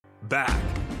back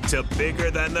to Bigger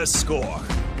Than the Score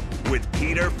with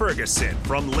Peter Ferguson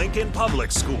from Lincoln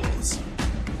Public Schools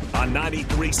on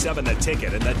 93.7 The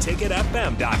Ticket and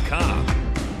theticketfm.com.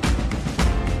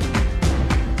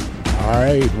 All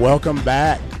right, welcome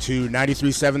back to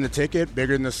 93.7 The Ticket,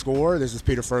 Bigger Than the Score. This is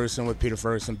Peter Ferguson with Peter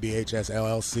Ferguson BHS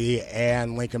LLC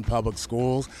and Lincoln Public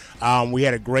Schools. We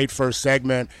had a great first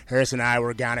segment. Harris and I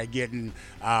were kind of getting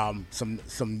some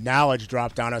knowledge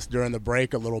dropped on us during the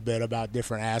break a little bit about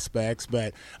different aspects.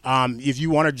 But if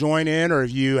you want to join in or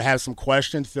if you have some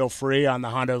questions, feel free on the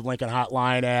Honda of Lincoln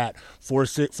hotline at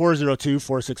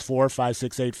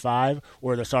 402-464-5685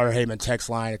 or the Sartor Hamann text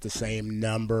line at the same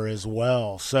number as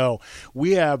well. So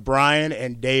we have Brian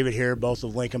and David here, both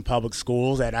of Lincoln Public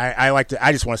Schools, and I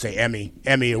just want to say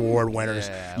Emmy Award winners.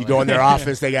 Yeah, you go in their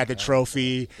office, they got the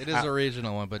trophy. It is a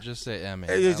regional one, but just say Emmy.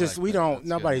 It's just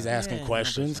nobody's asking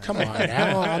questions. Come on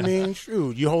now. I mean,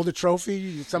 shoot, you hold a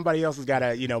trophy, somebody else has got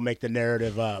to make the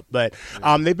narrative up. But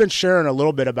they've been sharing a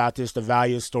little bit about this, the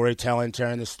value of storytelling,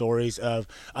 telling the stories of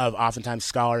oftentimes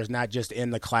scholars, not just in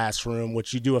the classroom,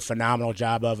 which you do a phenomenal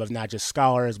job of not just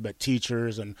scholars but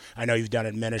teachers, and I know you've done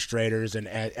administrators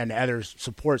and other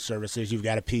support services. You've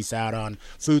got a piece out on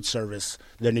food service,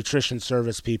 the nutrition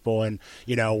service people, and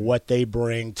what they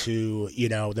bring to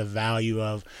the value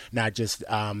of not just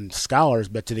scholars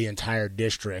but to the entire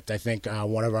district. I think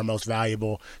one of our most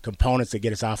valuable components that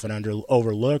get us often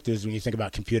overlooked is when you think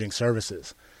about computing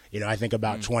services. I think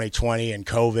about 2020 and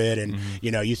COVID, and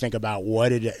you think about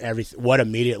what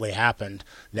immediately happened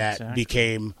that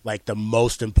became like the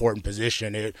most important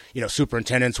position.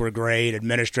 Superintendents were great,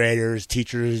 administrators,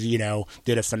 teachers,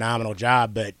 did a phenomenal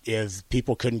job, but if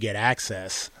people couldn't get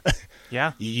access,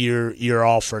 you're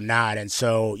all for naught. And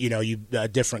so a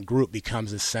different group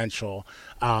becomes essential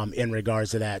in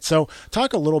regards to that. So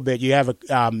talk a little bit. You have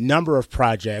a number of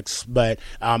projects, but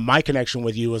my connection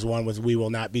with you was one with We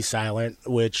Will Not Be Silent,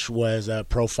 which was a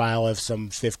profile of some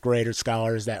fifth grader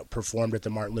scholars that performed at the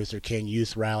Martin Luther King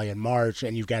Youth Rally in March.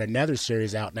 And you've got another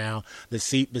series out now, The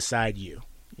Seat Beside You.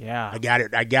 Yeah, I got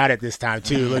it this time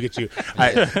too. Look at you.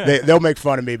 They'll make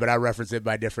fun of me, but I reference it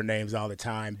by different names all the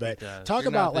time. But talk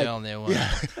about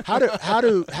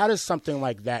how does something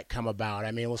like that come about?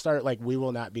 I mean, we'll start We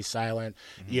Will Not Be Silent.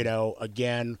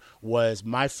 Again, was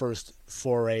my first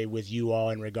foray with you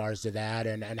all in regards to that,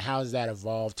 and how has that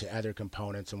evolved to other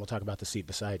components? And we'll talk about The Seat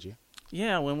Beside You.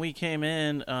 Yeah, when we came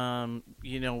in,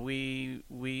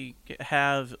 we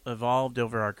have evolved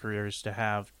over our careers to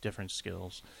have different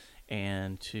skills,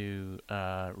 and to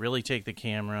really take the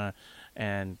camera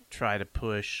and try to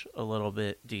push a little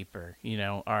bit deeper.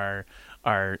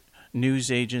 Our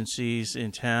news agencies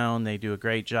in town, they do a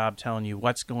great job telling you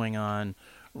what's going on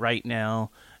right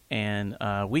now, and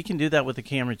we can do that with the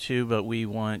camera too, but we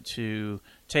want to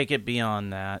take it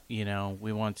beyond that.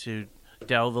 We want to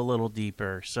delve a little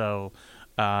deeper. So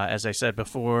as I said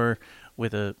before,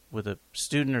 with a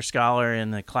student or scholar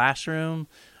in the classroom,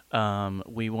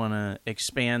 we want to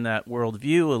expand that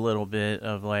worldview a little bit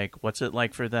of what's it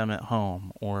like for them at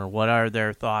home, or what are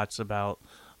their thoughts about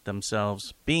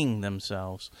themselves being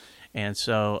themselves. And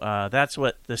so that's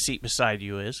what The Seat Beside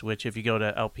You is, which if you go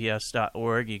to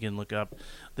lps.org, you can look up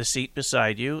The Seat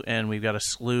Beside You, and we've got a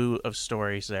slew of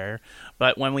stories there.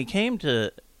 But when we came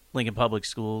to Lincoln Public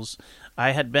Schools,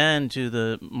 I had been to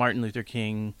the Martin Luther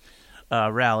King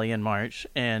rally in March,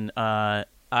 and I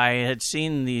had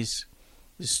seen these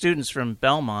students from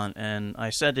Belmont, and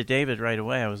I said to David right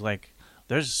away, I was like,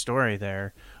 there's a story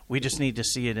there. We just need to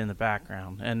see it in the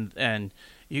background. And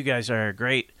you guys are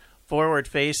great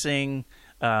forward-facing.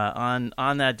 On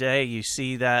that day, you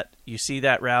see that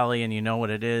rally, and you know what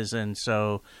it is. And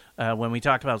so when we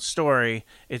talk about story,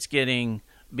 it's getting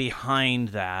behind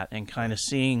that and kind of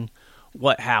seeing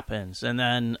what happens. And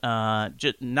then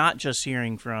not just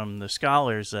hearing from the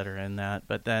scholars that are in that,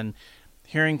 but then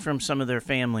hearing from some of their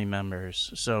family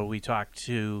members. So we talked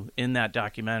to, in that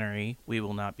documentary, We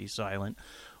Will Not Be Silent,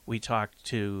 we talked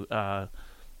to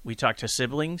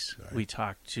siblings, right. We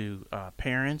talked to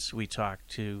parents, we talked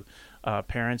to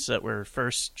parents that were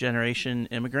first-generation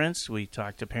immigrants, we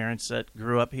talked to parents that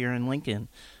grew up here in Lincoln,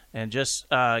 and just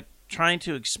trying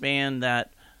to expand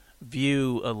that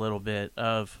view a little bit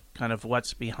of kind of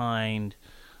what's behind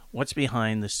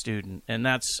the student. And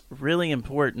that's really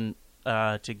important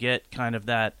to get kind of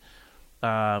that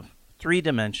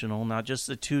three-dimensional, not just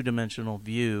the two-dimensional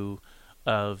view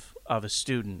of a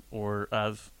student or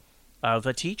of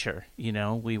a teacher.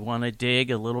 We want to dig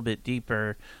a little bit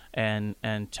deeper and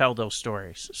tell those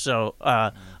stories. So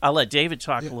I'll let David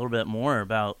talk a little bit more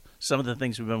about some of the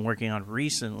things we've been working on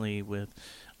recently with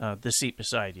the seat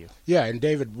beside you. Yeah, and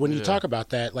David, when you talk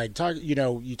about that,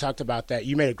 you talked about that.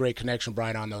 You made a great connection,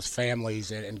 Brian, on those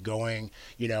families and going,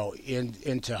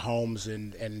 into homes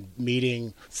and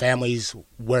meeting families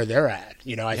where they're at.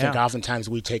 I think oftentimes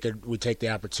we take the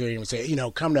opportunity and we say,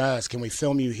 come to us. Can we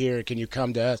film you here? Can you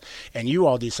come to us? And you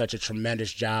all do such a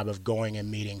tremendous job of going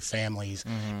and meeting families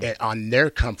on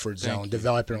their comfort zone,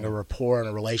 developing a rapport and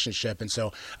a relationship. And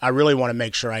so I really want to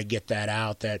make sure I get that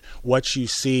out, that what you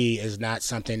see is not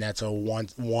something that's a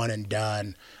one and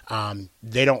done.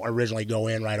 They don't originally go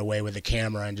in right away with a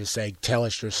camera and just say, tell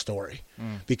us your story,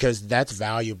 because that's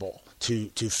valuable to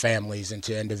families and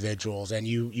to individuals. And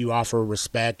you offer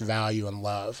respect, value, and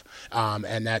love.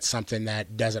 And that's something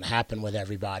that doesn't happen with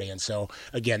everybody. And so,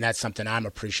 again, that's something I'm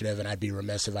appreciative, and I'd be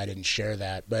remiss if I didn't share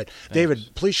that. But David,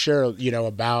 please share,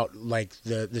 about like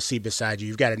the seat beside you.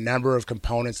 You've got a number of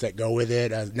components that go with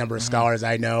it, a number of scholars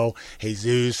I know,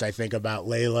 Jesus, I think about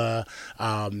Layla.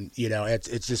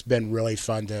 It's just been really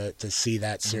fun to see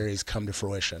that series come to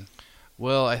fruition.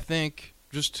 Well, I think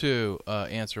just to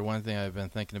answer one thing I've been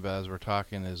thinking about as we're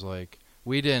talking is, like,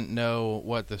 we didn't know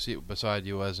what the seat beside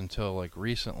you was until, like,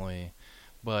 recently.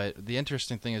 But the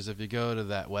interesting thing is, if you go to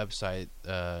that website,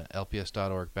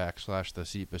 lps.org/the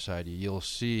seat beside you, you'll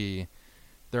see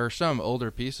there are some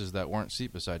older pieces that weren't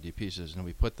seat beside you pieces, and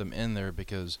we put them in there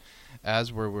because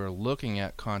as we're looking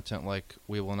at content like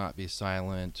We Will Not Be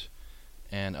Silent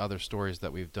and other stories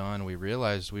that we've done, we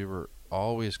realized we were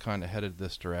always kind of headed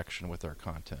this direction with our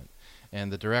content.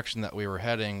 And the direction that we were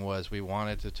heading was we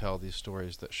wanted to tell these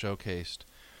stories that showcased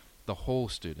the whole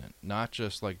student, not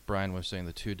just, like Brian was saying,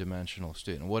 the two-dimensional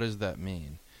student. What does that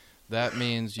mean? That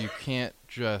means you can't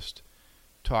just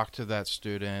talk to that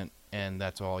student and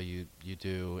that's all you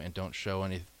do and don't show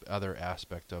any other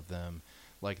aspect of them.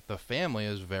 Like, the family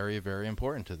is very, very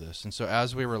important to this. And so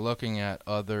as we were looking at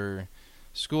other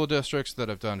school districts that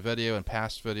have done video and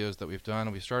past videos that we've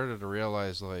done, we started to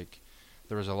realize, like,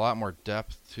 there was a lot more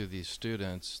depth to these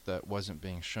students that wasn't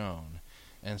being shown.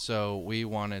 And so we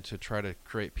wanted to try to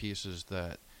create pieces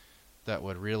that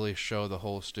would really show the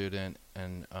whole student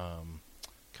and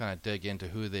kind of dig into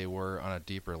who they were on a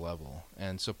deeper level.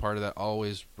 And so part of that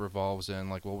always revolves in,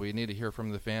 like, well, we need to hear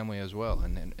from the family as well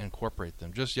and incorporate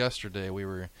them. Just yesterday we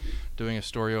were doing a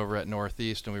story over at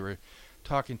Northeast, and we were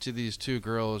talking to these two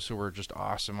girls who were just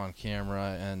awesome on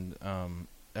camera, and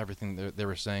everything they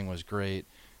were saying was great.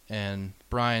 And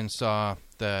Brian saw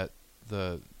that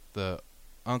the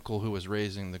uncle who was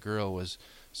raising the girl was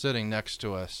sitting next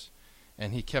to us,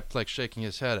 and he kept, like, shaking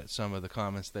his head at some of the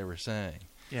comments they were saying.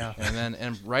 Yeah.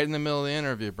 And right in the middle of the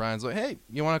interview, Brian's like, hey,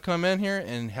 you want to come in here?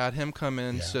 And had him come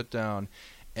in, sit down.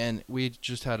 And we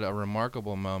just had a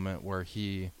remarkable moment where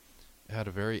he had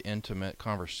a very intimate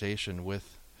conversation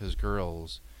with his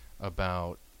girls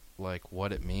about, like,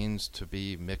 what it means to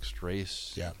be mixed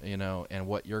race, and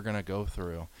what you're going to go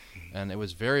through. And it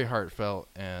was very heartfelt,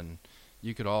 and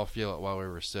you could all feel it while we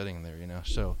were sitting there,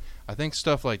 So I think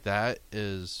stuff like that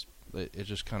it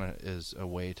just kind of is a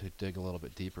way to dig a little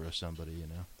bit deeper with somebody,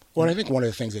 Well, I think one of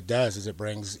the things it does is it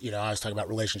brings, I was talking about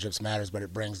relationships matters, but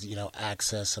it brings,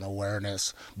 access and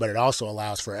awareness, but it also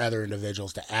allows for other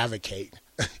individuals to advocate,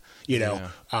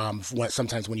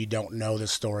 sometimes when you don't know the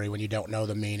story, when you don't know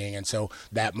the meaning. And so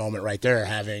that moment right there,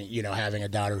 having a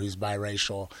daughter who's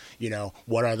biracial,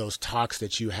 what are those talks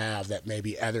that you have that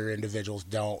maybe other individuals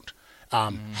don't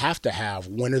have to have?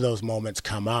 When do those moments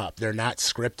come up? They're not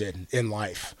scripted in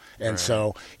life. And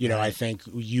so, I think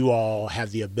you all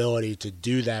have the ability to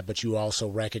do that, but you also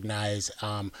recognize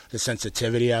the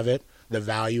sensitivity of it, the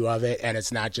value of it, and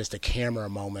it's not just a camera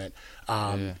moment.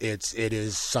 It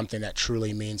is something that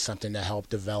truly means something to help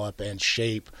develop and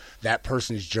shape that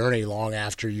person's journey long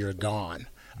after you're gone.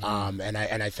 And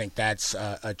I think that's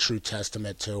a true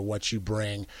testament to what you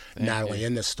bring, not only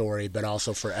in the story, but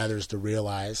also for others to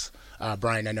realize.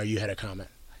 Brian, I know you had a comment.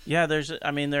 Yeah,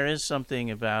 there is something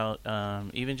about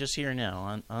even just here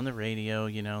now on the radio,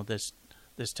 this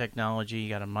technology. You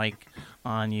got a mic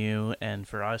on you, and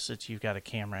for us, you've got a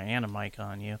camera and a mic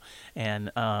on you,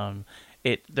 and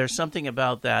there's something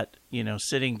about that,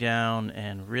 sitting down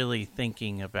and really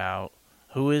thinking about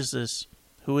who is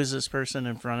this person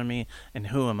in front of me, and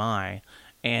who am I?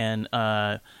 And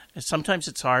sometimes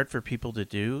it's hard for people to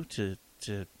do, to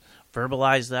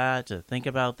verbalize that, to think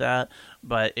about that,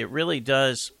 but it really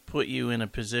does put you in a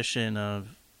position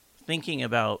of thinking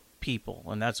about people,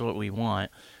 and that's what we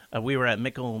want. We were at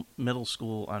Mickle Middle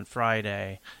School on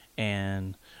Friday,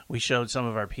 and we showed some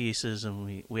of our pieces,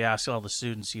 and we asked all the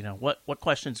students, what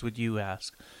questions would you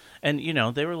ask? And,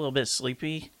 they were a little bit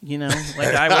sleepy,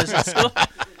 like I was at school.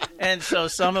 And so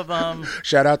some of them.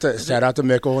 Shout out to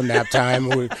Mickle and Nap Time.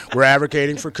 We're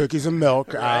advocating for cookies and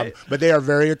milk, Right. but they are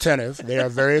very attentive. They are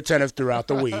very attentive throughout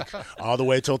the week, all the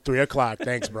way till 3:00.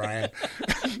 Thanks, Brian.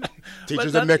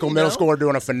 Teachers at Mickle Middle School are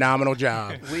doing a phenomenal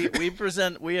job. We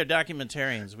are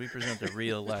documentarians. We present the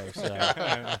real life. So,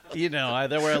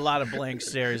 there were a lot of blank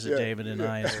stares at David and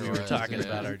I as we were talking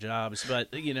about our jobs. But,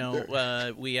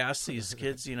 we asked these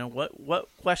kids, what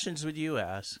questions would you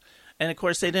ask? And, of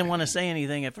course, they didn't want to say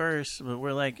anything at first. But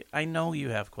we're like, I know you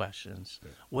have questions.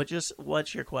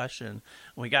 What's your question?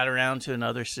 We got around to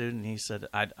another student. He said,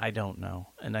 I don't know.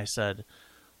 And I said,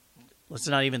 let's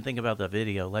not even think about the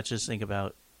video. Let's just think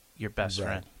about your best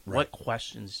friend. Right. What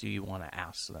questions do you want to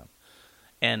ask them?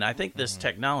 And I think this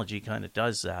technology kind of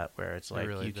does that, where it's like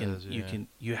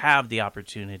you have the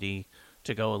opportunity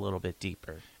to go a little bit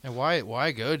deeper. And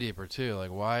why go deeper too?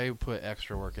 Like, why put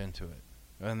extra work into it?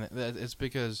 And it's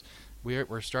because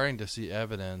we're starting to see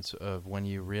evidence of when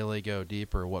you really go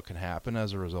deeper, what can happen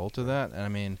as a result of that. And I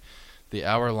mean, the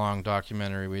hour-long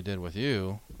documentary we did with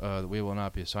you, We Will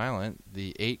Not Be Silent,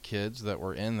 the 8 kids that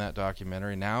were in that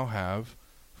documentary now have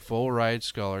full ride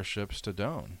scholarships to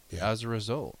Doane as a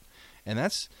result. And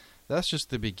that's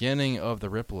just the beginning of the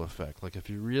ripple effect. Like,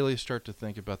 if you really start to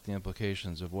think about the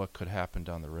implications of what could happen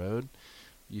down the road,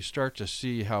 you start to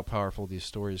see how powerful these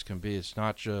stories can be. It's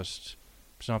not just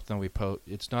something we post.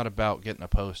 It's not about getting a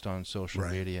post on social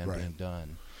media and being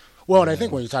done. Well, and I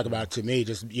think when you talk about, to me,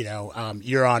 just,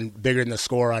 you're on Bigger Than the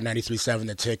Score on 93.7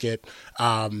 The Ticket.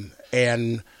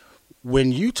 And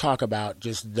when you talk about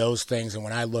just those things, and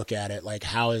when I look at it, like,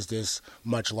 how is this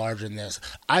much larger than this?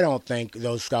 I don't think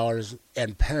those scholars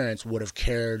and parents would have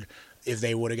cared if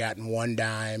they would have gotten one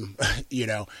dime,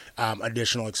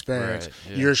 additional experience.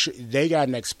 Right, yeah. They got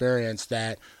an experience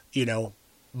that,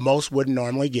 most wouldn't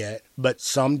normally get, but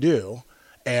some do.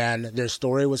 And their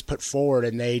story was put forward,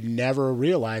 and they never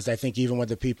realized, I think even with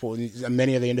the people,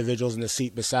 many of the individuals in the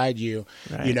seat beside you,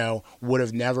 would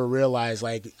have never realized,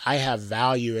 like, I have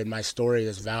value and my story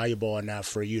is valuable enough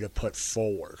for you to put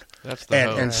forward. That's the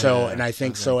hope. And so, and I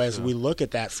think so as we look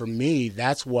at that, for me,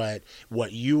 that's what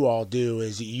you all do,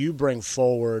 is you bring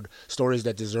forward stories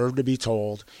that deserve to be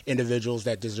told, individuals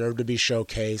that deserve to be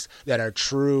showcased, that are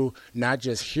true, not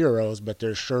just heroes, but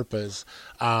they're Sherpas.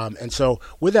 And so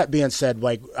with that being said,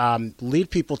 like, lead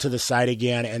people to the site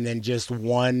again, and then just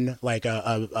one, like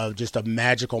just a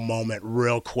magical moment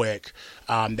real quick,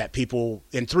 that people,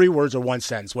 in 3 words or 1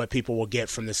 sentence, what people will get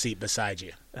from the seat beside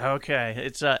you. Okay,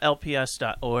 it's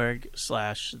lps.org/the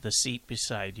seat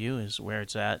beside you is where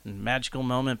it's at. And magical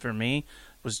moment for me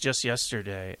was just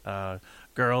yesterday.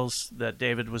 Girls that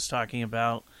David was talking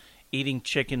about eating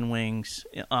chicken wings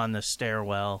on the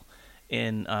stairwell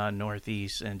in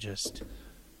Northeast, and just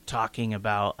talking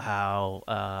about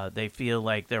how they feel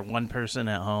like they're one person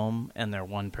at home and they're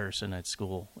one person at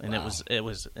school, and it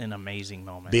was an amazing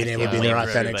moment. Being able to be their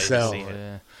authentic self.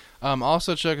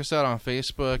 Also, check us out on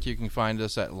Facebook. You can find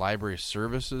us at Library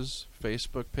Services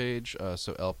Facebook page.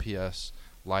 So LPS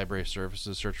Library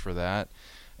Services, search for that.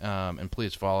 And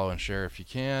please follow and share if you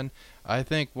can. I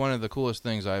think one of the coolest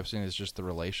things I've seen is just the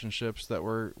relationships that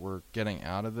we're getting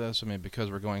out of this. I mean, because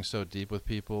we're going so deep with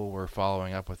people, we're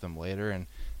following up with them later, and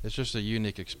it's just a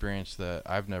unique experience that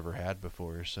I've never had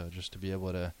before. So just to be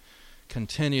able to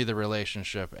continue the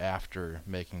relationship after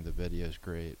making the video is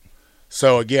great.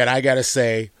 So again, I got to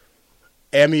say,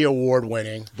 Emmy Award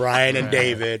winning Brian and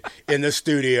David in the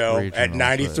studio Regional, at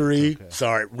 93. okay.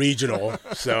 Sorry, regional.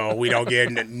 So we don't get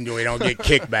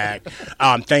kickback.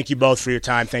 Thank you both for your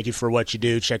time. Thank you for what you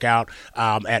do. Check out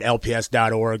at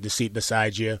lps.org, the seat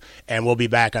beside you, and we'll be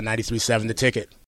back on 93.7 The Ticket.